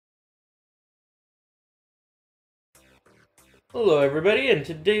Hello everybody, and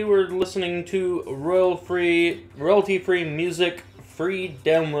today we're listening to royalty-free music free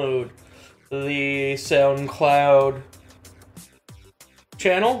download, the SoundCloud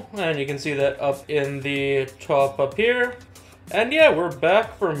channel, and you can see that up in the top up here. And yeah, we're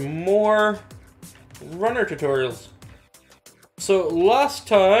back for more runner tutorials. So last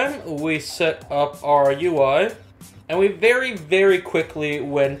time we set up our UI, and we very quickly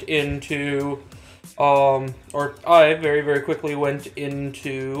went into I very quickly went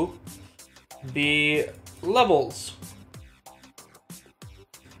into the level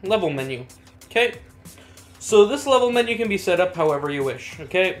menu. Okay, so this level menu can be set up however you wish.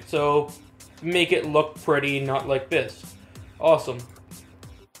 Okay, so make it look pretty, not like this. Awesome.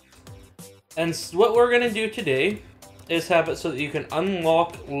 And what we're gonna do today is have it so that you can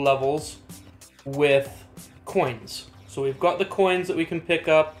unlock levels with coins. So we've got the coins that we can pick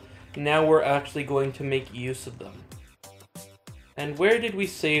up. Now we're actually going to make use of them. And where did we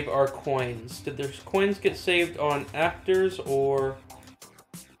save our coins? Did the coins get saved on actors, or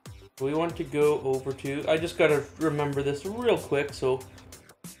do we want to go over to... I just gotta remember this real quick. So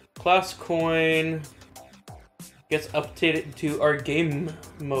class coin gets updated to our game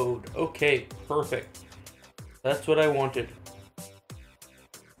mode. Okay, perfect. That's what I wanted.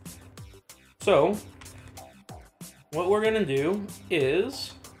 So what we're gonna do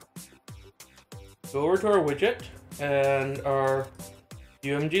is go over to our widget and our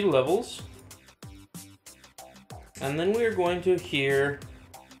UMG levels, and then we are going to here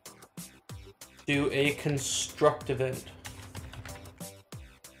do a construct event.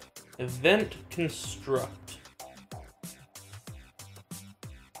 Event construct.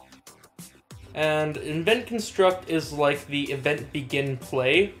 And event construct is like the event begin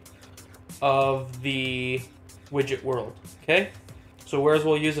play of the widget world, okay? So whereas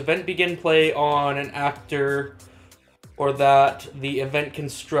we'll use event begin play on an actor, or that the event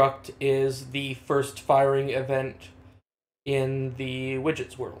construct is the first firing event in the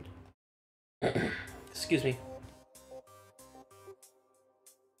widgets world. Excuse me.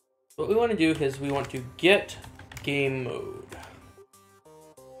 What we want to do is we want to get game mode.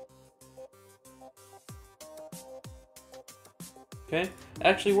 Okay,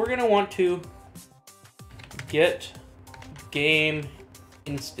 actually we're going to want to get game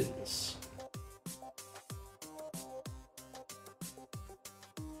instance.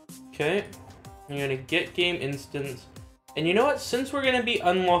 Okay, you're gonna get game instance, and you know what? Since we're gonna be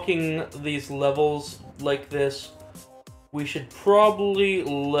unlocking these levels like this, we should probably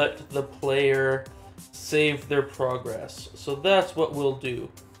let the player save their progress. So that's what we'll do.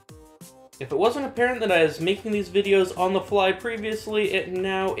 If it wasn't apparent that I was making these videos on the fly previously, it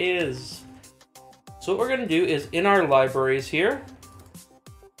now is. So what we're going to do is, in our libraries here,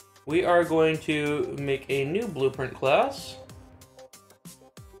 we are going to make a new blueprint class.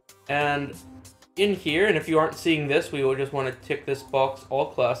 And in here, and if you aren't seeing this, we will just want to tick this box,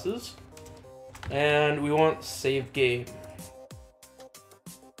 all classes. And we want save game.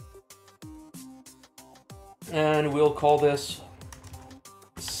 And we'll call this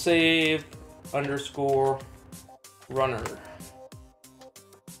save underscore runner.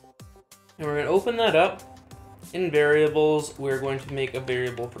 And we're going to open that up. In variables, we're going to make a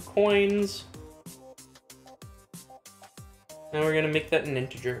variable for coins. And we're going to make that an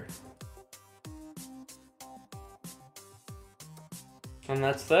integer. And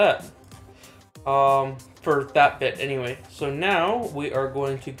that's that. For that bit anyway. So now we are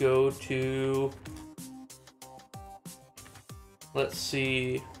going to go to, let's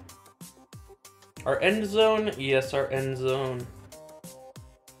see, our end zone. Yes, our end zone.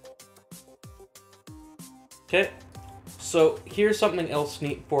 Okay, so here's something else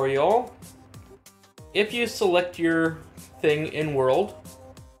neat for y'all. If you select your thing in world,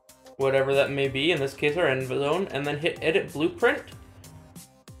 whatever that may be, in this case our end zone, and then hit edit blueprint,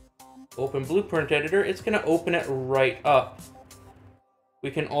 open blueprint editor, it's going to open it right up. We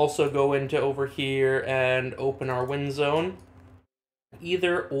can also go into over here and open our win zone.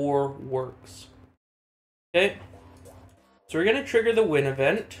 Either or works. Okay, so we're going to trigger the win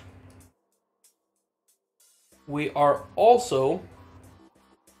event. We are also,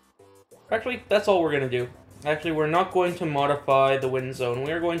 actually, that's all we're going to do. Actually, we're not going to modify the win zone.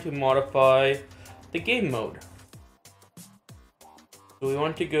 We are going to modify the game mode. So we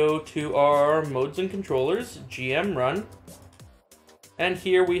want to go to our modes and controllers, GM run, and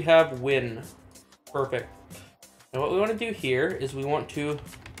here we have win. Perfect. Now what we want to do here is we want to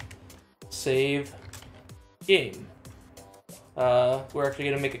save game. We're actually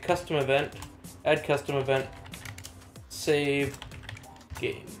going to make a custom event, add custom event, save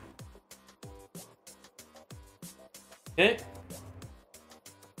game. Okay,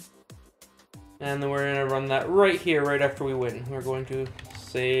 And then we're going to run that right here, right after we win. We're going to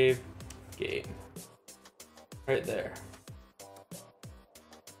save game. Right there.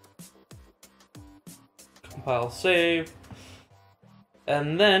 Compile, save.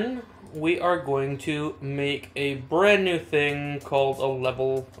 And then we are going to make a brand new thing called a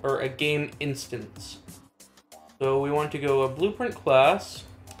level, or a game instance. So we want to go a blueprint class,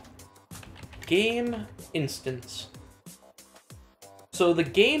 game instance. So the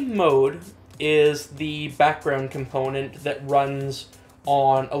game mode is the background component that runs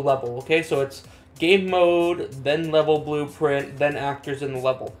on a level, okay? So it's game mode, then level blueprint, then actors in the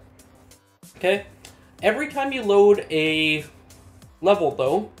level, okay? Every time you load a level,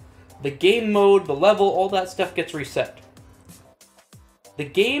 though, the game mode, the level, all that stuff gets reset. The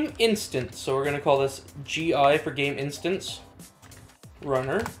game instance, so we're going to call this GI for game instance,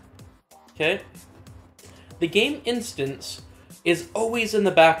 runner, okay? The game instance is always in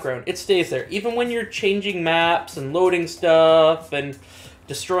the background. It stays there. Even when you're changing maps and loading stuff and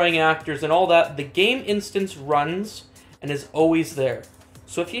destroying actors and all that, the game instance runs and is always there.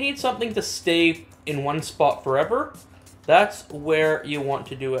 So if you need something to stay in one spot forever, that's where you want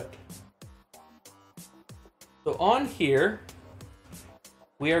to do it. So on here,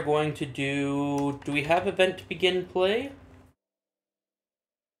 we are going to do we have event begin play?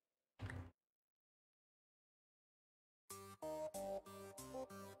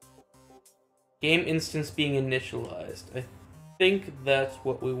 Game instance being initialized. I think that's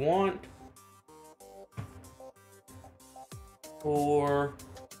what we want. Or,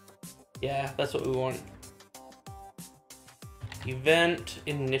 yeah, that's what we want. Event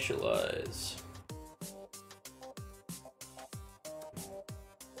initialize.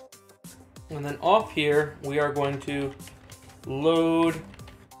 And then off here, we are going to load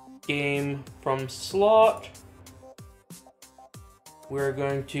game from slot. We're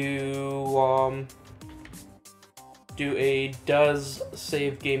going to do a does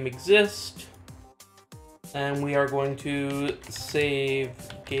save game exist, and we are going to save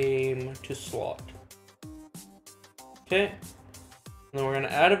game to slot. Okay, and then we're going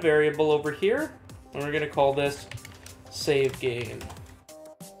to add a variable over here, and we're going to call this save game.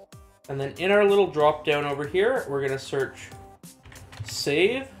 And then in our little drop down over here, we're going to search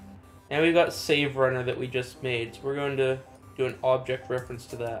save, and we've got save runner that we just made. So we're going to do an object reference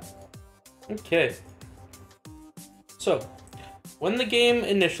to that. Okay. So, when the game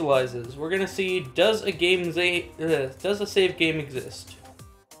initializes, we're going to see does a save game exist?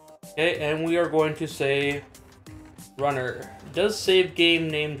 Okay, and we are going to say runner. Does save game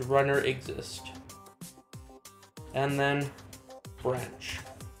named runner exist? And then branch.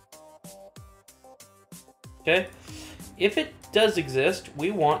 Okay, if it does exist,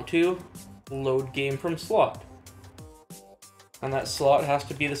 we want to load game from slot. And that slot has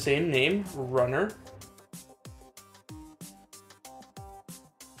to be the same name, runner.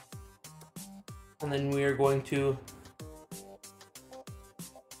 And then we are going to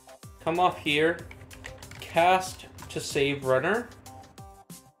come off here, cast to save runner,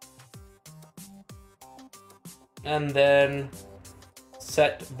 and then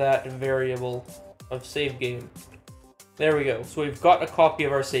set that variable of save game. There we go. So we've got a copy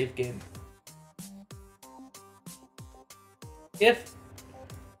of our save game. If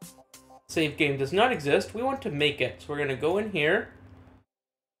save game does not exist, we want to make it. So we're going to go in here.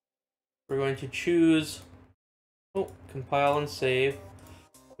 We're going to choose, compile and save.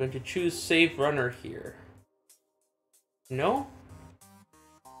 We're going to choose save runner here. No?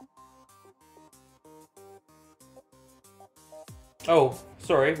 Oh,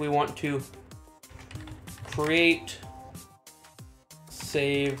 sorry, we want to create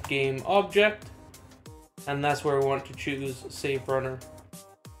save game object, and that's where we want to choose save runner.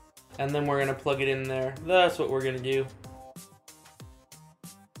 And then we're going to plug it in there. That's what we're going to do.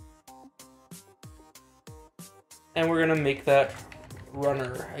 And we're going to make that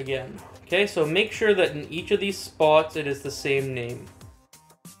runner again. Okay, so make sure that in each of these spots it is the same name.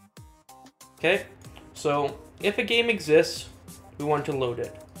 Okay, so if a game exists, we want to load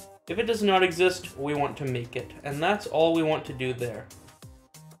it. If it does not exist, we want to make it. And that's all we want to do there.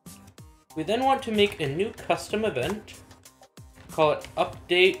 We then want to make a new custom event. Call it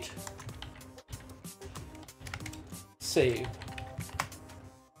update save.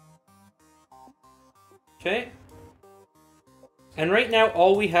 Okay. And right now,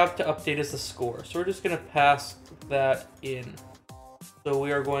 all we have to update is the score. So we're just going to pass that in. So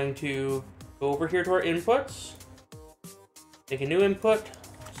we are going to go over here to our inputs. Make a new input.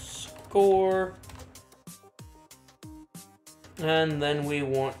 Score. And then we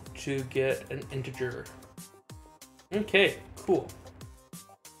want to get an integer. Okay, cool.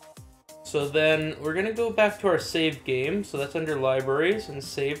 So then we're gonna go back to our save game. So that's under libraries and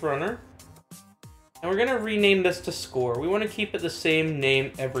save runner. And we're gonna rename this to score. We wanna keep it the same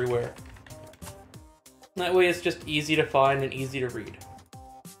name everywhere. That way it's just easy to find and easy to read.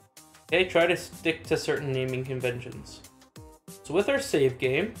 Okay, try to stick to certain naming conventions. So with our save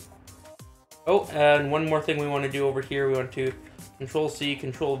game, oh, and one more thing we want to do over here, we want to Control-C,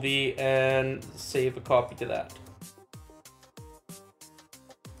 Control-V, and save a copy to that.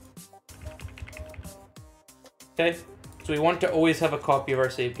 Okay, so we want to always have a copy of our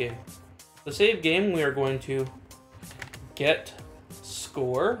save game. The save game, we are going to get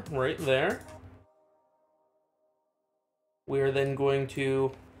score right there. We are then going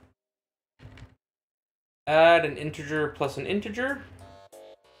to add an integer plus an integer.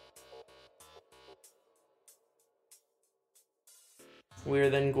 We are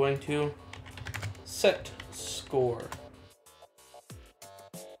then going to set score.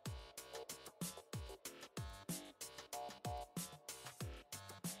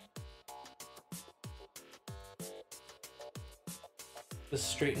 Just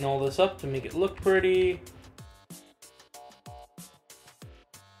straighten all this up to make it look pretty.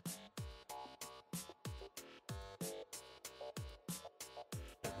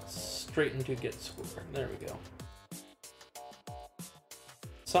 Straighten to get score. There we go.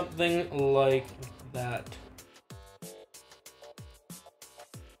 Something like that.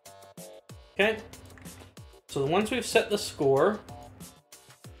 Okay. So once we've set the score,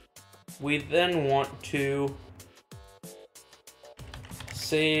 we then want to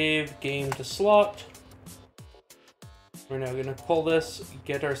save game to slot. We're now going to pull this,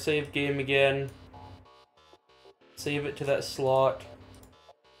 get our save game again, save it to that slot,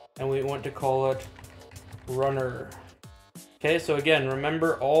 and we want to call it runner. Okay, so again,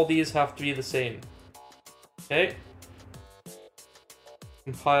 remember all these have to be the same. Okay.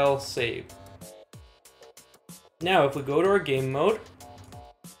 Compile, save. Now, if we go to our game mode,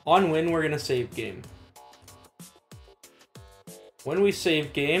 on win, we're going to save game. When we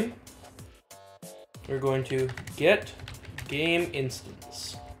save game, we're going to get game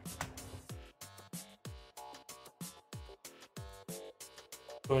instance.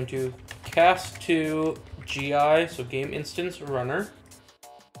 Going to cast to GI, so game instance runner.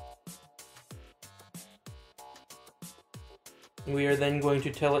 We are then going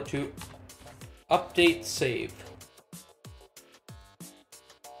to tell it to update save.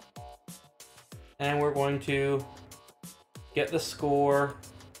 And we're going to get the score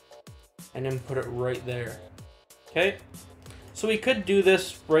and then put it right there. Okay, so we could do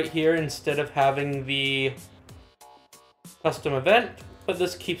this right here instead of having the custom event, but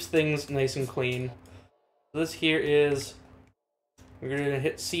this keeps things nice and clean. This here is, we're going to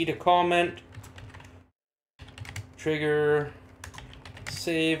hit C to comment, trigger,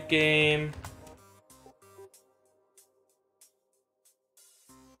 save game,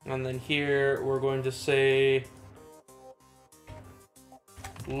 and then here we're going to say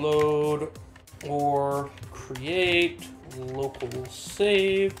load or create local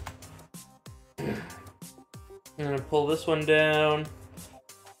save. I'm going to pull this one down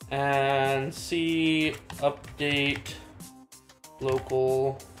and see update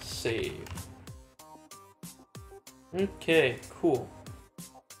local save. Okay, cool.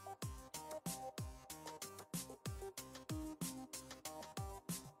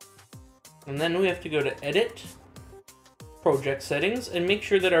 And then we have to go to edit, project settings, and make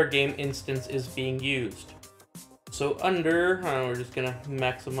sure that our game instance is being used. So under, we're just gonna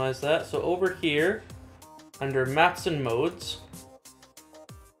maximize that. So over here, under maps and modes,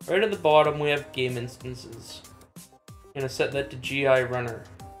 right at the bottom we have game instances. I'm gonna set that to GI runner.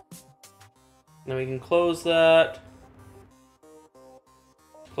 Then we can close that,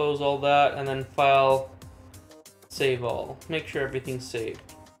 close all that, and then file, save all. Make sure everything's saved.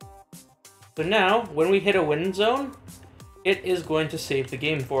 So now, when we hit a win zone, it is going to save the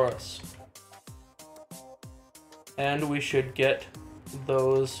game for us. And we should get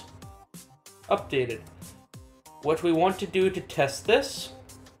those updated. What we want to do to test this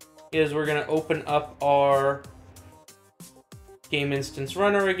is we're going to open up our game instance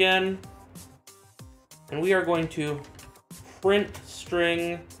runner again. And we are going to print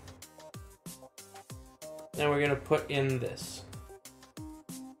string. And we're going to put in this.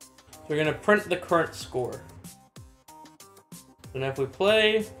 So we're going to print the current score. And if we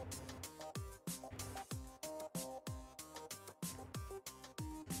play,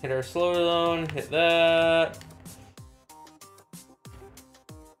 hit our slow zone, hit that.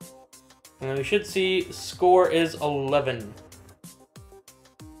 And then we should see score is 11.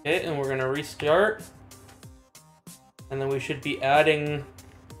 Okay, and we're gonna restart. And then we should be adding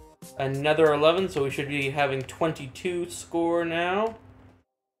Another 11, so we should be having 22 score now.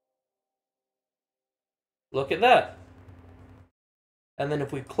 Look at that. And then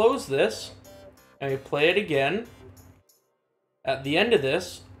if we close this, and we play it again, at the end of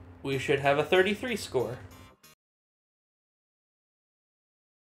this, we should have a 33 score.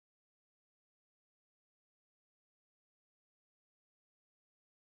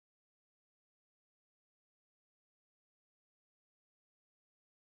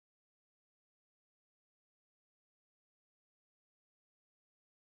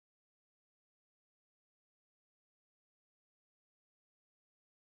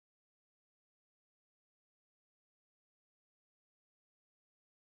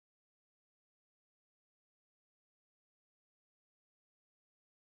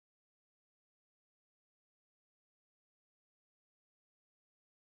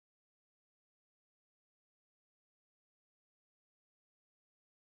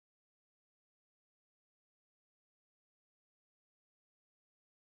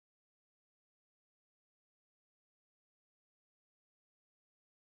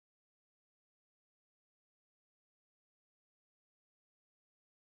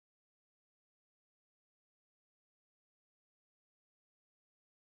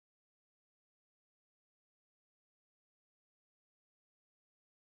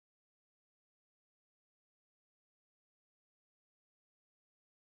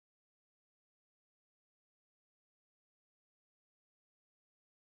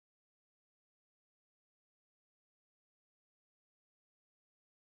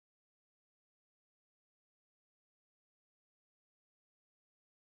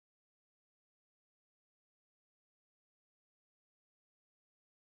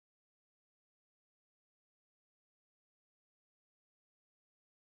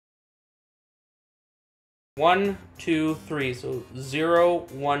 One, two, three. So 0,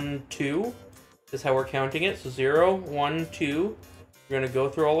 1, 2 is how we're counting it. So 0, 1, 2. We're going to go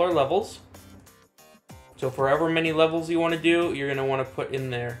through all our levels. So for however many levels you want to do, you're going to want to put in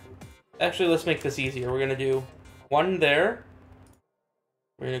there. Actually, let's make this easier. We're going to do 1 there.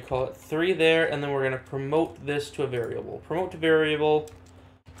 We're going to call it 3 there, and then we're going to promote this to a variable. Promote to variable,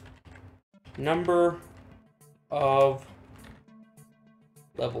 number of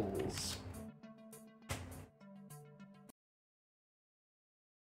levels.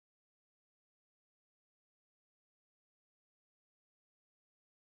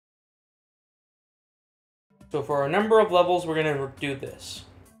 So for our number of levels, we're going to do this.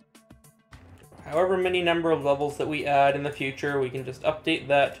 However many number of levels that we add in the future, we can just update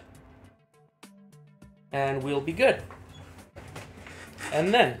that, and we'll be good.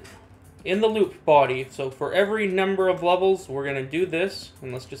 And then, in the loop body, so for every number of levels, we're going to do this,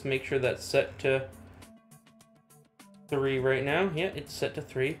 and let's just make sure that's set to 3 right now. Yeah, it's set to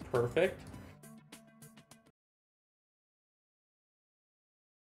 3. Perfect.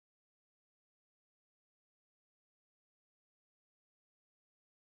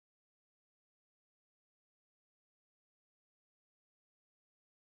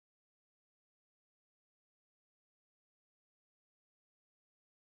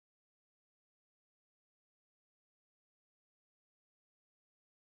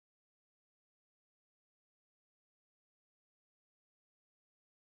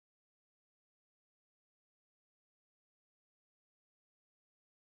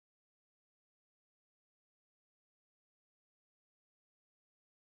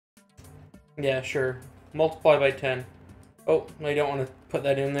 Yeah, sure. Multiply by 10. Oh, I don't want to put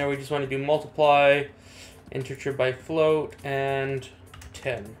that in there. We just want to do multiply, integer by float, and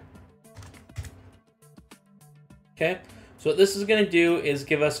 10. Okay, so what this is going to do is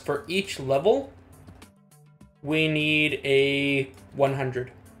give us, for each level, we need a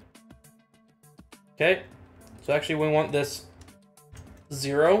 100. Okay, so actually we want this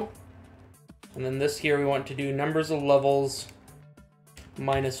 0, and then this here we want to do numbers of levels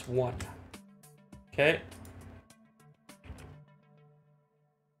minus 1. Okay.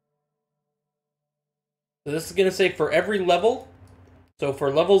 So this is going to say for every level, so for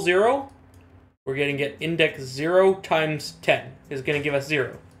level 0, we're going to get index 0 times 10 is going to give us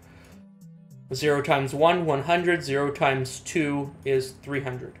 0. 0 times 1, 100. 0 times 2 is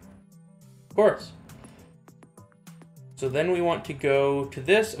 300. Of course. So then we want to go to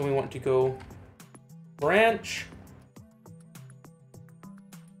this, and we want to go branch.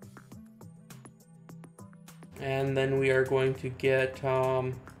 And then we are going to get,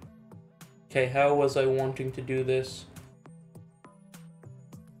 okay, how was I wanting to do this?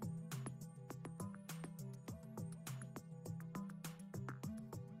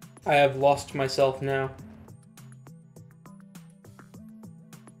 I have lost myself now.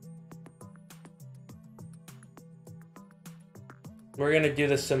 We're gonna do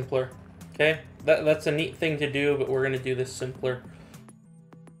this simpler, okay? That's a neat thing to do, but we're gonna do this simpler.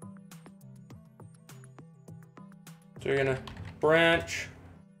 So we're gonna branch.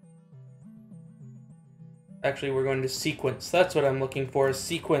 Actually, we're going to sequence. That's what I'm looking for, is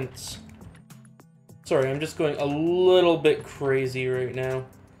sequence. Sorry, I'm just going a little bit crazy right now.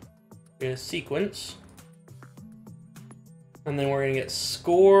 We're gonna sequence. And then we're gonna get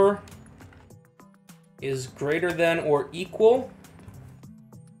score is greater than or equal.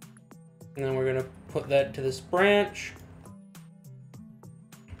 And then we're gonna put that to this branch.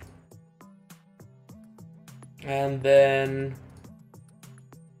 And then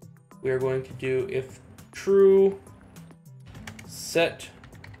we are going to do if true, set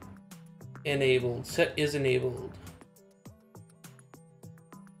enabled. Set is enabled.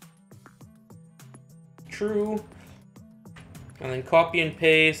 True. And then copy and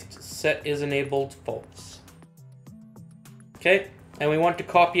paste, set is enabled, false. Okay, and we want to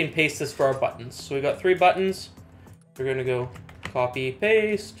copy and paste this for our buttons. So we got 3 buttons. We're gonna go copy,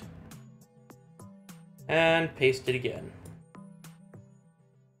 paste, and paste it again.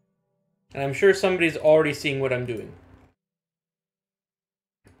 And I'm sure somebody's already seeing what I'm doing.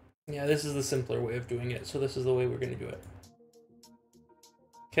 Yeah, this is the simpler way of doing it, so this is the way we're gonna do it.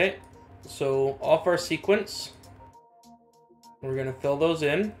 Okay, so off our sequence, we're gonna fill those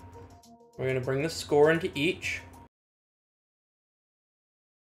in. We're gonna bring the score into each.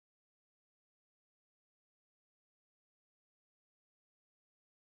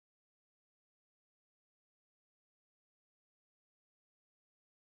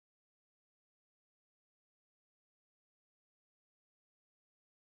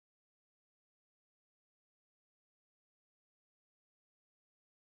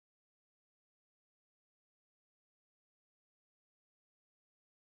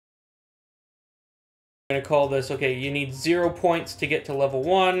 We're gonna call this, okay, you need 0 points to get to level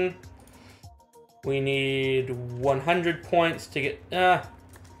 1. We need 100 points to get,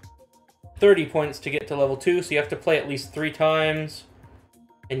 30 points to get to level 2, so you have to play at least 3 times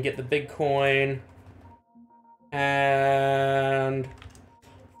and get the big coin. And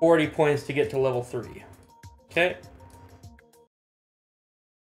 40 points to get to level 3. Okay.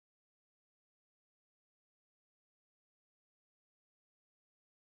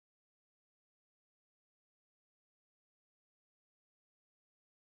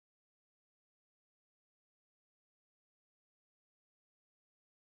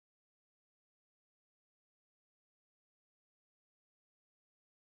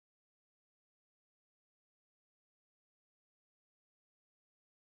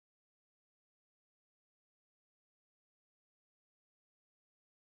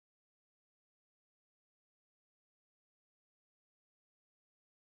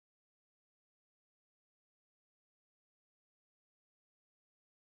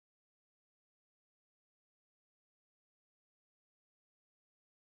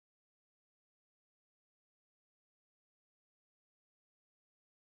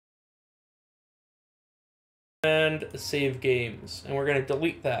 And save games. And we're going to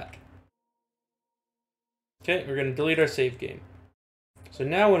delete that. Okay, we're going to delete our save game. So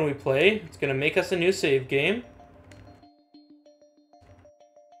now when we play, it's going to make us a new save game.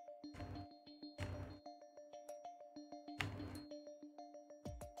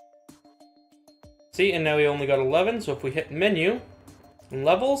 See, and now we only got 11, so if we hit menu and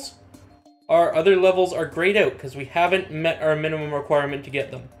levels, our other levels are grayed out because we haven't met our minimum requirement to get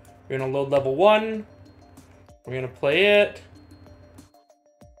them. We're going to load level 1. We're going to play it.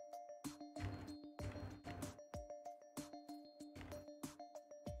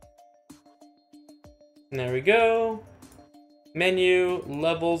 And there we go. Menu,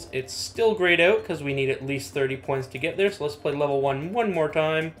 levels, it's still grayed out because we need at least 30 points to get there. So let's play level 1 one more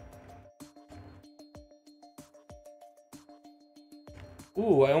time.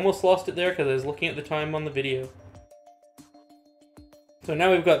 Ooh, I almost lost it there because I was looking at the time on the video. So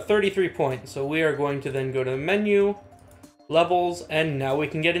now we've got 33 points. So we are going to then go to the menu, levels, and now we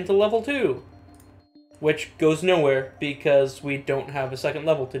can get into level 2. Which goes nowhere because we don't have a second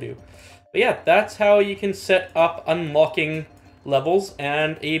level to do. But yeah, that's how you can set up unlocking levels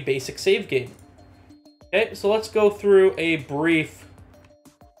and a basic save game. Okay, so let's go through a brief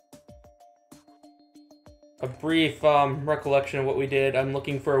recollection of what we did. I'm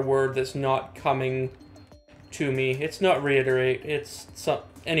looking for a word that's not coming to me. It's not reiterate, it's some...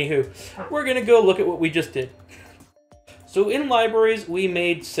 Anywho, we're gonna go look at what we just did. So in libraries, we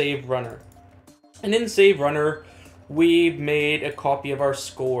made Save Runner. And in Save Runner, we made a copy of our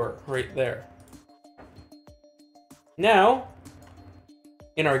score right there. Now,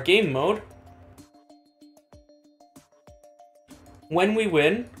 in our game mode, when we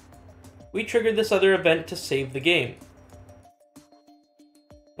win, we trigger this other event to save the game.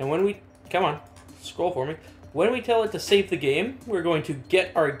 And when we, come on, scroll for me. When we tell it to save the game, we're going to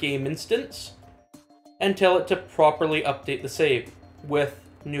get our game instance and tell it to properly update the save with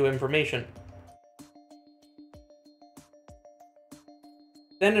new information.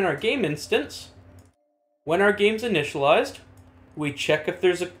 Then in our game instance, when our game's initialized, we check if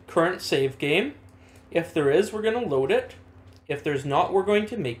there's a current save game. If there is, we're going to load it. If there's not, we're going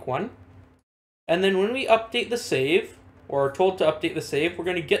to make one. And then when we update the save, or are told to update the save, we're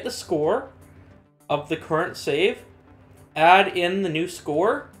going to get the score of the current save, add in the new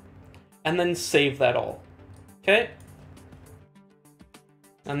score, and then save that all. Okay?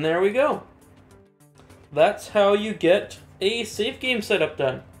 And there we go. That's how you get a save game setup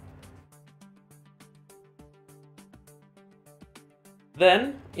done.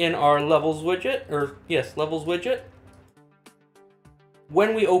 Then, in our levels widget, levels widget,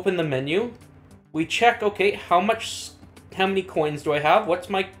 when we open the menu, we check, okay, how many coins do I have? What's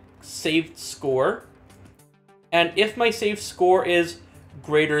my saved score? And if my saved score is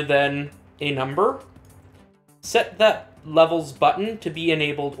greater than a number, set that levels button to be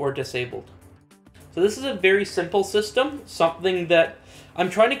enabled or disabled. So this is a very simple system, something that I'm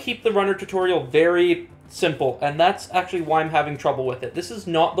trying to keep the runner tutorial very simple, and that's actually why I'm having trouble with it. This is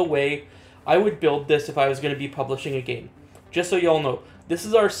not the way I would build this if I was going to be publishing a game. Just so you all know, this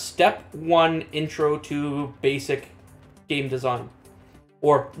is our step 1 intro to basic game design.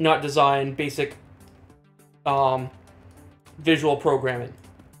 Or not design, basic visual programming.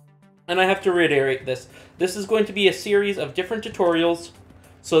 And I have to reiterate this. This is going to be a series of different tutorials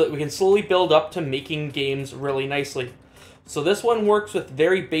so that we can slowly build up to making games really nicely. So this one works with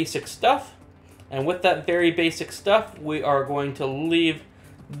very basic stuff. And with that very basic stuff, we are going to leave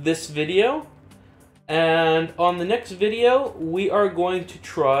this video. And on the next video, we are going to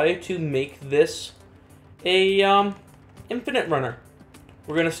try to make this a infinite runner.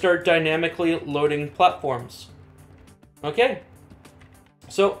 We're going to start dynamically loading platforms. Okay.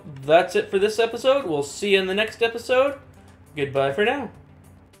 So that's it for this episode. We'll see you in the next episode. Goodbye for now.